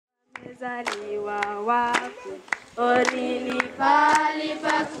ulizaliwa wapi? Porini pali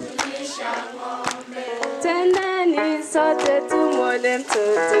pa kulisha ng'ombe. Twendeni sote tumwone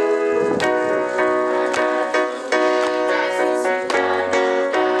mtoto.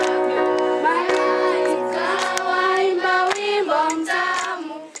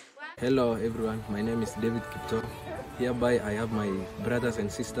 Hello everyone, my name is David Kipto. Hereby I have my brothers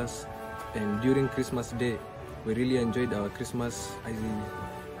and sisters, and during Christmas Day we really enjoyed our Christmas.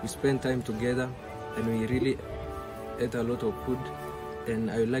 We spent time together and we really ate a lot of food,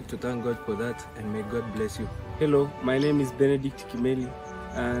 and I would like to thank God for that, and may God bless you. Hello, my name is Benedict Kimeli,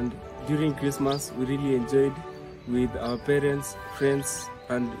 and during Christmas we really enjoyed with our parents, friends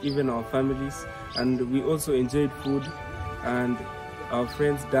and even our families, and we also enjoyed food and our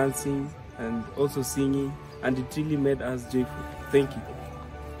friends dancing and also singing, and it really made us joyful. Thank you.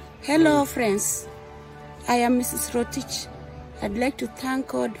 Hello friends, I am Mrs. Rotich. I'd like to thank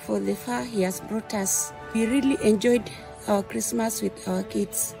God for the far He has brought us. We really enjoyed our Christmas with our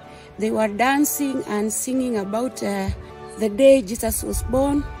kids. They were dancing and singing about the day Jesus was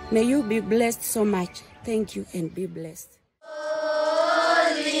born. May you be blessed so much. Thank you and be blessed.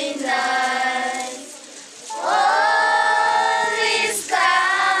 Oh, Linda.